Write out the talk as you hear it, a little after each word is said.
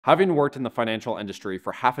Having worked in the financial industry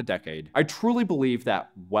for half a decade, I truly believe that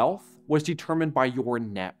wealth was determined by your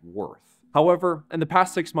net worth. However, in the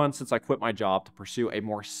past 6 months since I quit my job to pursue a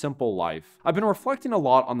more simple life, I've been reflecting a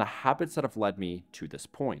lot on the habits that have led me to this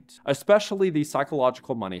point, especially the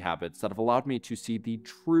psychological money habits that have allowed me to see the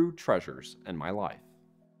true treasures in my life.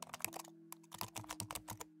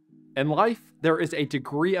 In life, there is a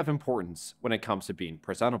degree of importance when it comes to being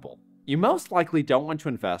presentable. You most likely don't want to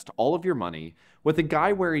invest all of your money with a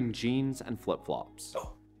guy wearing jeans and flip-flops.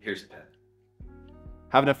 Oh, here's a pen.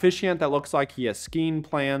 Have an officiant that looks like he has skiing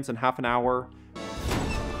plans in half an hour.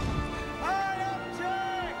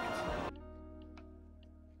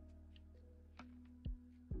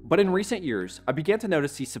 But in recent years, I began to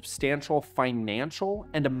notice the substantial financial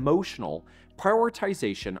and emotional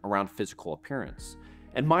prioritization around physical appearance.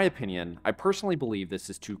 In my opinion, I personally believe this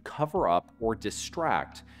is to cover up or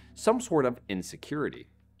distract some sort of insecurity.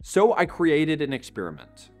 So I created an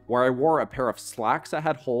experiment where I wore a pair of slacks that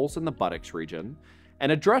had holes in the buttocks region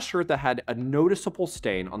and a dress shirt that had a noticeable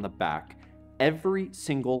stain on the back every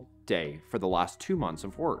single day for the last 2 months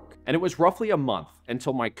of work. And it was roughly a month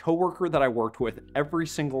until my coworker that I worked with every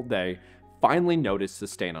single day finally noticed the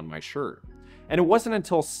stain on my shirt. And it wasn't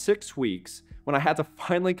until 6 weeks when I had to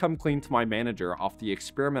finally come clean to my manager off the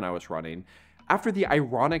experiment I was running, after the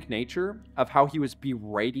ironic nature of how he was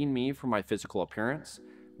berating me for my physical appearance,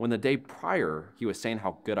 when the day prior he was saying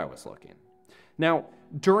how good I was looking. Now,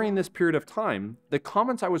 during this period of time, the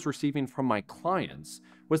comments I was receiving from my clients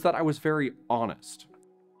was that I was very honest.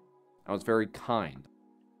 I was very kind.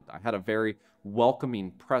 I had a very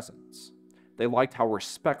welcoming presence. They liked how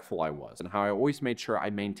respectful I was and how I always made sure I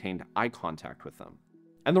maintained eye contact with them.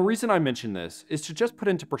 And the reason I mention this is to just put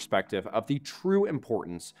into perspective of the true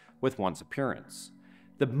importance with one's appearance.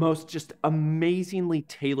 The most just amazingly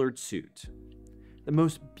tailored suit, the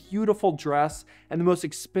most beautiful dress, and the most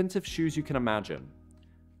expensive shoes you can imagine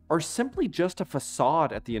are simply just a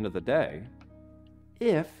facade at the end of the day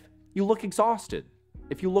if you look exhausted,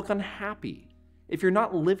 if you look unhappy, if you're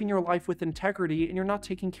not living your life with integrity and you're not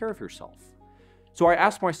taking care of yourself. So I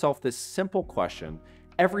ask myself this simple question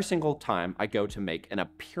every single time I go to make an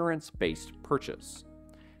appearance-based purchase.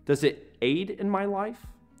 Does it aid in my life,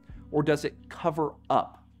 or does it cover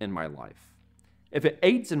up in my life? If it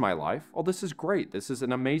aids in my life, well, this is great. This is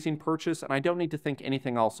an amazing purchase, and I don't need to think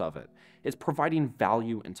anything else of it. It's providing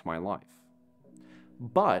value into my life.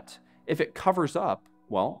 But if it covers up,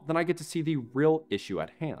 well, then I get to see the real issue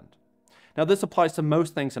at hand. Now, this applies to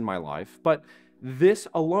most things in my life, but this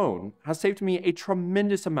alone has saved me a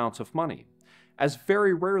tremendous amount of money, as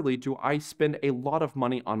very rarely do I spend a lot of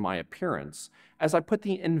money on my appearance as I put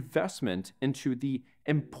the investment into the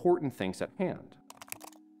important things at hand.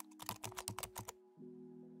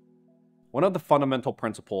 One of the fundamental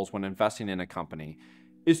principles when investing in a company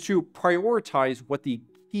is to prioritize what the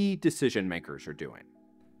key decision makers are doing.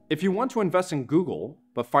 If you want to invest in Google,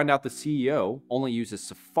 but find out the CEO only uses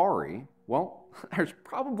Safari, well, there's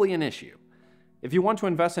probably an issue. If you want to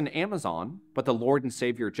invest in Amazon, but the Lord and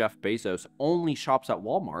Savior Jeff Bezos only shops at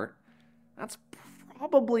Walmart, that's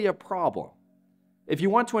probably a problem. If you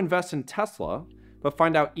want to invest in Tesla, but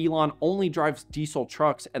find out Elon only drives diesel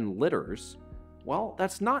trucks and litters, well,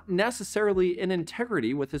 that's not necessarily in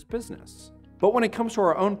integrity with his business. But when it comes to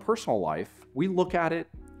our own personal life, we look at it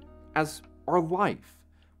as our life.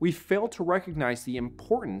 We fail to recognize the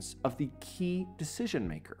importance of the key decision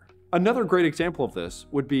maker. Another great example of this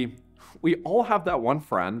would be we all have that one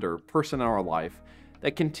friend or person in our life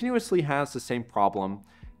that continuously has the same problem,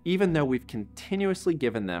 even though we've continuously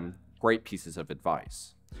given them great pieces of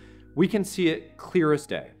advice. We can see it clear as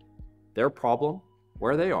day, their problem,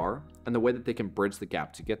 where they are, and the way that they can bridge the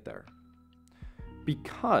gap to get there.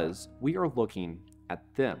 Because we are looking at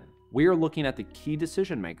them. We are looking at the key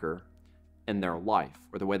decision maker in their life,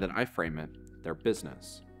 or the way that I frame it, their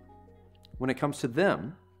business. When it comes to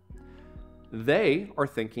them, they are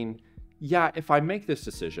thinking, yeah, if I make this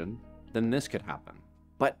decision, then this could happen.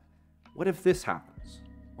 But what if this happens?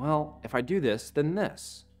 Well, if I do this, then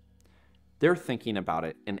this. They're thinking about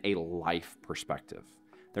it in a life perspective.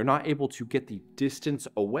 They're not able to get the distance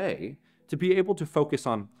away to be able to focus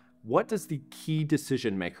on what does the key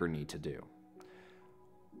decision maker need to do.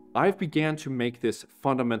 I've began to make this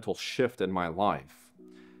fundamental shift in my life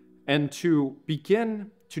and to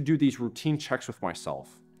begin to do these routine checks with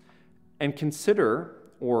myself and consider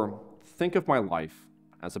or think of my life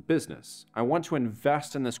as a business. I want to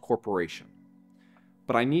invest in this corporation,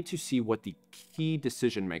 but I need to see what the key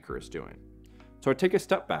decision maker is doing. So I take a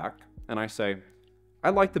step back and I say, I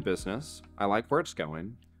like the business. I like where it's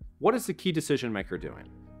going. What is the key decision maker doing?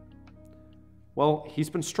 Well, he's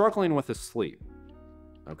been struggling with his sleep.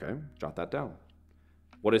 Okay, jot that down.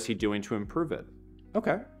 What is he doing to improve it?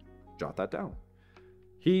 Okay, jot that down.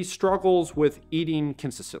 He struggles with eating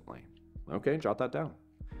consistently. Okay, jot that down.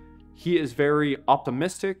 He is very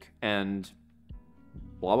optimistic and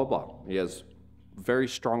blah, blah, blah. He has very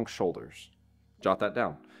strong shoulders. Jot that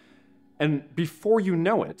down. And before you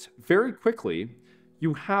know it, very quickly,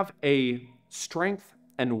 you have a strength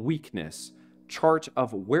and weakness chart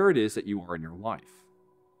of where it is that you are in your life.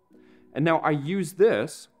 And now I use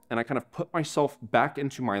this and I kind of put myself back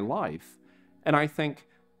into my life and I think,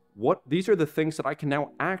 these are the things that I can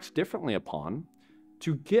now act differently upon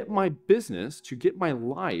to get my business, to get my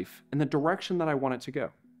life in the direction that I want it to go.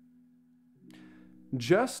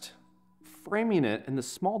 Just framing it in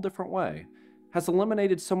this small different way has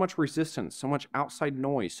eliminated so much resistance, so much outside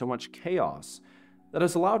noise, so much chaos that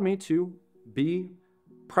has allowed me to be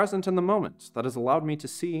present in the moment, that has allowed me to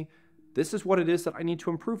see this is what it is that I need to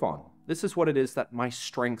improve on. This is what it is that my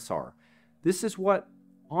strengths are. This is what,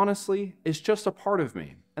 honestly, is just a part of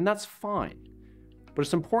me, and that's fine. But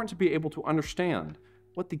it's important to be able to understand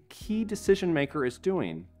what the key decision maker is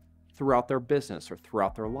doing throughout their business or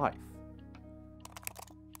throughout their life.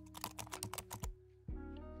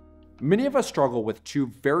 Many of us struggle with two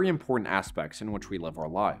very important aspects in which we live our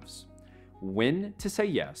lives: when to say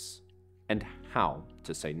yes and how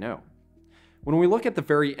to say no. When we look at the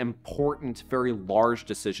very important, very large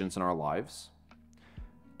decisions in our lives,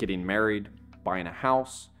 getting married, buying a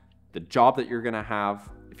house, the job that you're gonna have,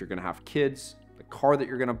 if you're gonna have kids, the car that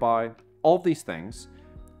you're gonna buy, all of these things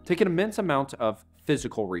take an immense amount of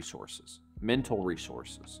physical resources, mental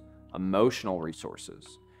resources, emotional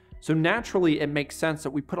resources. So naturally, it makes sense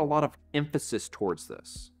that we put a lot of emphasis towards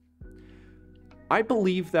this. I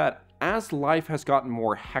believe that as life has gotten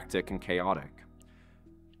more hectic and chaotic,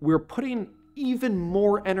 we're putting even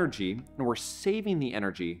more energy and we're saving the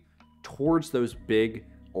energy towards those big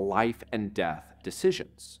life and death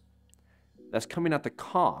decisions. That's coming at the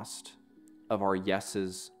cost of our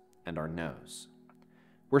yeses and our nos.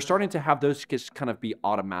 We're starting to have those just kind of be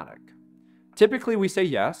automatic. Typically, we say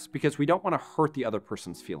yes because we don't want to hurt the other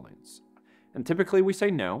person's feelings. And typically, we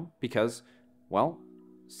say no because, well,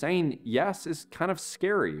 saying yes is kind of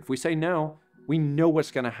scary. If we say no, we know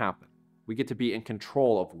what's going to happen. We get to be in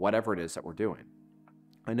control of whatever it is that we're doing.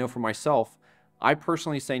 I know for myself, I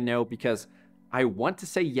personally say no because I want to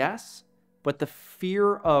say yes, but the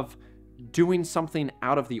fear of doing something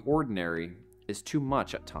out of the ordinary is too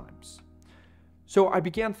much at times. So I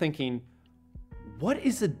began thinking, what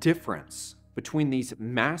is the difference between these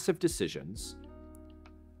massive decisions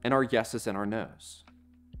and our yeses and our nos?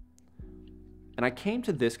 And I came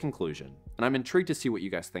to this conclusion, and I'm intrigued to see what you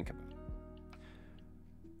guys think about it.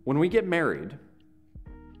 When we get married,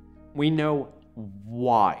 we know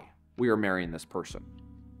why we are marrying this person.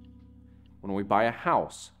 When we buy a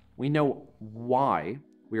house, we know why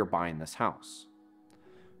we are buying this house.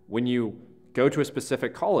 When you go to a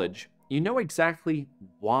specific college, you know exactly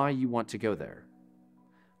why you want to go there.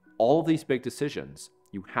 All of these big decisions,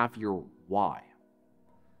 you have your why.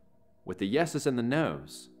 With the yeses and the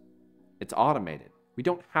nos, it's automated. We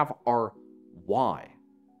don't have our why.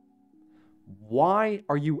 Why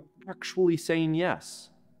are you actually saying yes?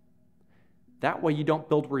 That way you don't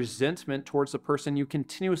build resentment towards the person you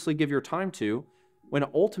continuously give your time to, when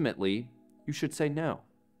ultimately you should say no.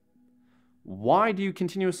 Why do you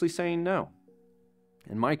continuously say no?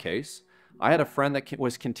 In my case, I had a friend that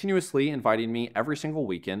was continuously inviting me every single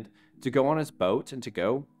weekend to go on his boat and to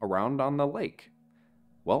go around on the lake.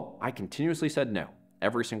 Well, I continuously said no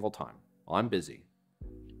every single time. Well, I'm busy.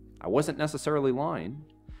 I wasn't necessarily lying,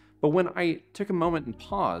 but when I took a moment and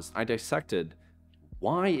paused, I dissected,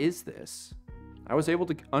 why is this? I was able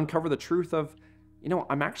to uncover the truth of,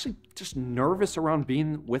 I'm actually just nervous around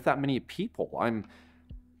being with that many people. I'm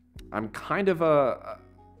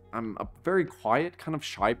a very quiet, kind of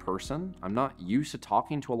shy person. I'm not used to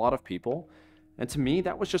talking to a lot of people. And to me,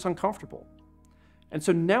 that was just uncomfortable. And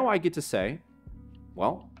so now I get to say,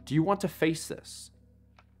 well, do you want to face this?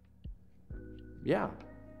 Yeah.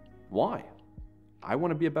 Why? I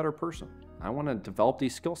want to be a better person. I want to develop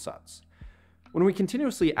these skill sets. When we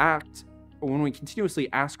continuously ask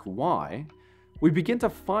why, we begin to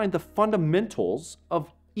find the fundamentals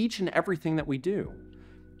of each and everything that we do.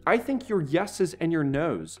 I think your yeses and your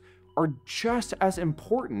nos are just as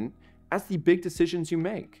important as the big decisions you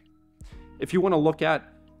make. If you want to look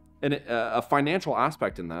at a financial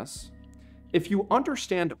aspect in this, if you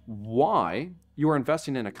understand why you are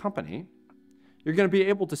investing in a company, you're going to be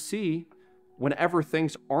able to see whenever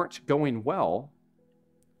things aren't going well,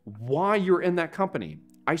 why you're in that company.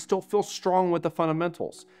 I still feel strong with the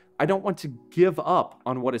fundamentals. I don't want to give up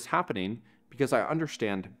on what is happening because I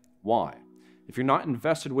understand why. If you're not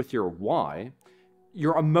invested with your why,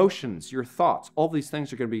 your emotions, your thoughts, all these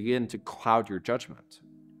things are going to begin to cloud your judgment.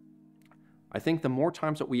 I think the more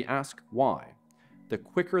times that we ask why, the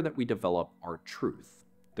quicker that we develop our truth,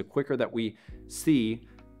 the quicker that we see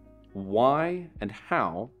why and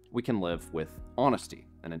how we can live with honesty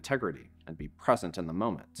and integrity and be present in the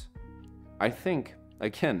moment. I think,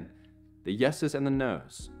 again, the yeses and the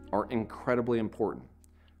nos are incredibly important.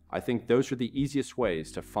 I think those are the easiest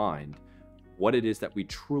ways to find what it is that we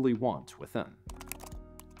truly want within.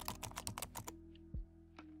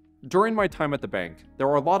 During my time at the bank, there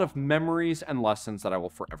are a lot of memories and lessons that I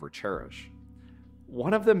will forever cherish.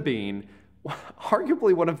 One of them being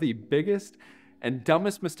arguably one of the biggest and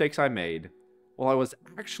dumbest mistakes I made while I was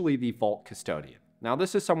actually the vault custodian. Now,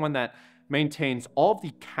 this is someone that maintains all of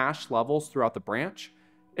the cash levels throughout the branch.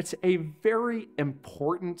 It's a very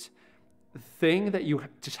important thing that you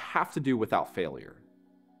just have to do without failure.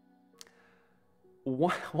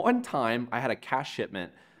 One time, I had a cash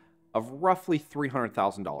shipment of roughly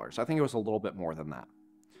 $300,000. I think it was a little bit more than that.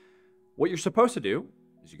 What you're supposed to do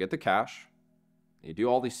is you get the cash, you do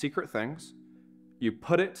all these secret things, you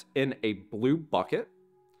put it in a blue bucket,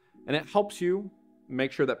 and it helps you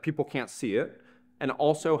make sure that people can't see it, and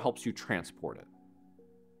also helps you transport it.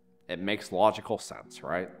 It makes logical sense,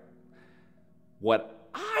 right? What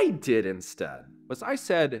I did instead was I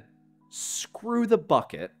said, screw the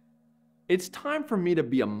bucket. It's time for me to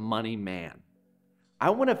be a money man.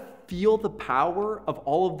 I want to feel the power of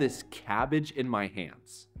all of this cabbage in my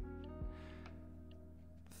hands.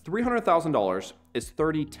 $300,000 is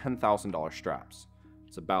 30 $10,000 straps.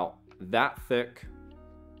 It's about that thick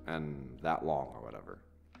and that long or whatever.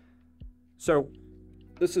 So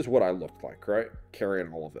this is what I looked like, right?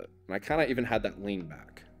 Carrying all of it. And I kind of even had that lean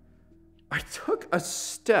back. I took a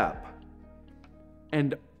step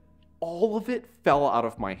and all of it fell out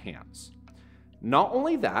of my hands. Not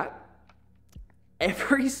only that,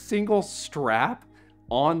 every single strap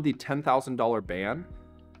on the $10,000 band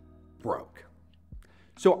broke.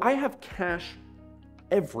 So I have cash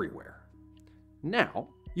everywhere. Now,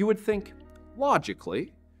 you would think,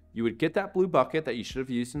 logically, you would get that blue bucket that you should have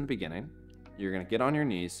used in the beginning. You're going to get on your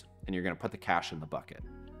knees and you're going to put the cash in the bucket.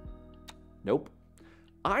 Nope.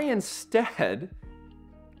 I instead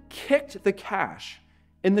kicked the cash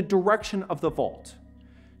in the direction of the vault.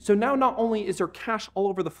 So now not only is there cash all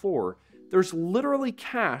over the floor, there's literally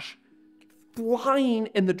cash flying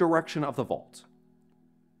in the direction of the vault.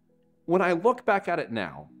 When I look back at it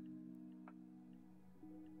now,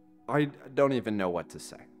 I don't even know what to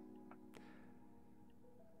say.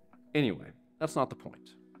 Anyway, that's not the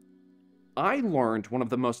point. I learned one of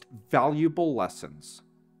the most valuable lessons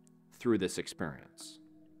through this experience.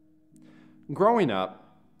 Growing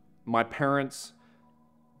up, my parents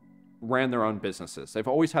ran their own businesses. They've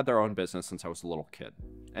always had their own business since I was a little kid.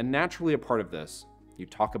 And naturally, a part of this, you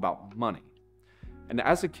talk about money. And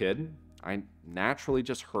as a kid, I naturally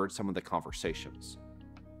just heard some of the conversations.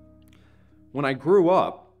 When I grew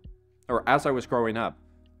up, or as I was growing up,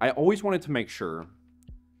 I always wanted to make sure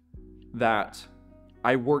that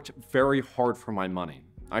I worked very hard for my money.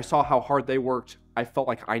 I saw how hard they worked. I felt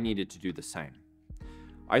like I needed to do the same.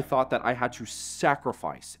 I thought that I had to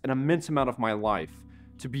sacrifice an immense amount of my life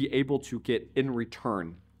to be able to get in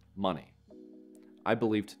return money. I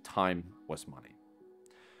believed time was money.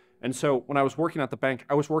 And so when I was working at the bank,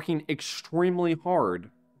 I was working extremely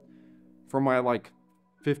hard for my like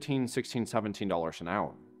 $15, $16, $17 an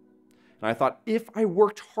hour. And I thought, if I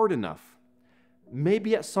worked hard enough,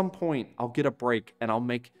 maybe at some point I'll get a break and I'll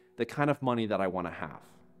make the kind of money that I want to have.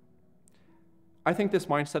 I think this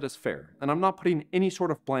mindset is fair, and I'm not putting any sort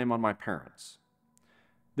of blame on my parents.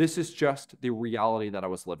 This is just the reality that I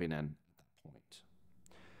was living in at that point.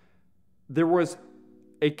 There was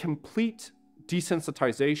a complete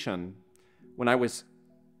desensitization when I was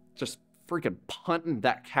just freaking punting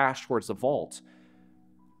that cash towards the vault,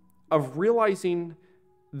 of realizing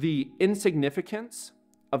the insignificance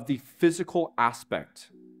of the physical aspect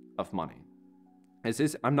of money.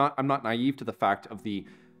 I'm not naive to the fact of the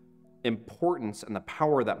importance and the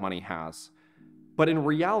power that money has, but in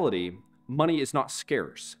reality, money is not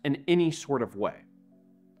scarce in any sort of way.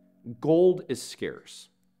 Gold is scarce.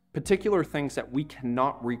 Particular things that we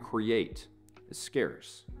cannot recreate is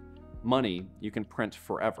scarce. Money you can print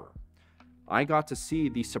forever. I got to see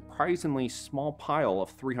the surprisingly small pile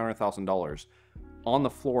of $300,000 on the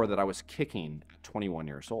floor that I was kicking at 21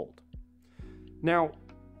 years old. Now,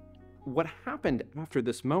 what happened after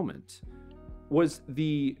this moment was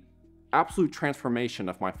the absolute transformation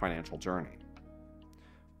of my financial journey.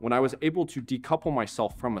 When I was able to decouple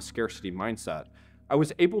myself from a scarcity mindset, I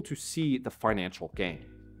was able to see the financial gain.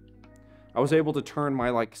 I was able to turn my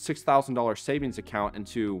like $6,000 savings account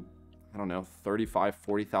into, I don't know, $35,000,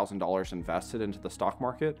 $40,000 invested into the stock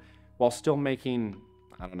market while still making,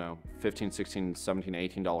 I don't know, $15, $16,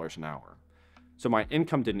 $17, $18 an hour. So my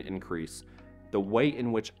income didn't increase. The way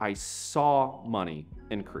in which I saw money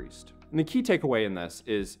increased. And the key takeaway in this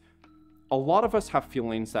is a lot of us have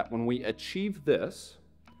feelings that when we achieve this,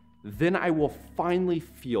 then I will finally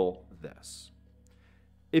feel this.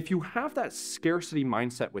 If you have that scarcity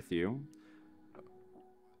mindset with you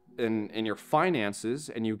in your finances,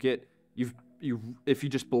 and if you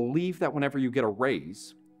just believe that whenever you get a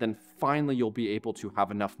raise, then finally you'll be able to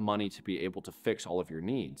have enough money to be able to fix all of your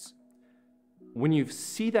needs. When you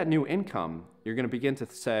see that new income, you're going to begin to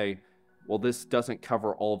say, well, this doesn't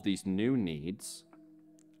cover all of these new needs.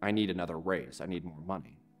 I need another raise. I need more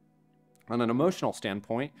money. On an emotional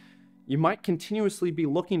standpoint, you might continuously be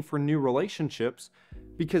looking for new relationships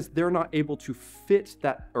because they're not able to fit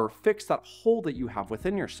that or fix that hole that you have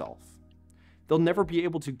within yourself. They'll never be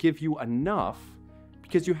able to give you enough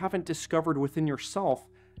because you haven't discovered within yourself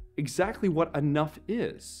exactly what enough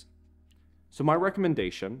is. So my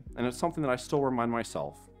recommendation, and it's something that I still remind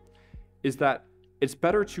myself, is that it's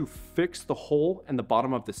better to fix the hole in the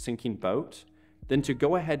bottom of the sinking boat than to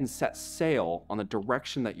go ahead and set sail on the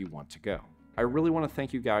direction that you want to go. I really want to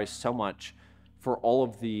thank you guys so much for all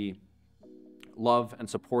of the love and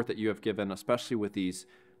support that you have given, especially with these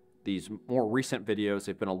more recent videos.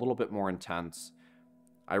 They've been a little bit more intense.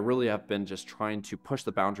 I really have been just trying to push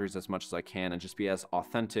the boundaries as much as I can and just be as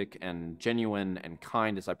authentic and genuine and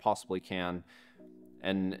kind as I possibly can.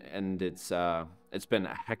 And it's been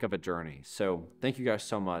a heck of a journey. So thank you guys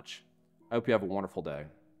so much. I hope you have a wonderful day.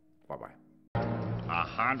 Bye-bye.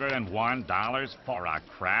 $101 for a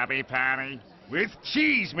Krabby Patty? With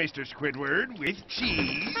cheese, Mr. Squidward, with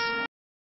cheese.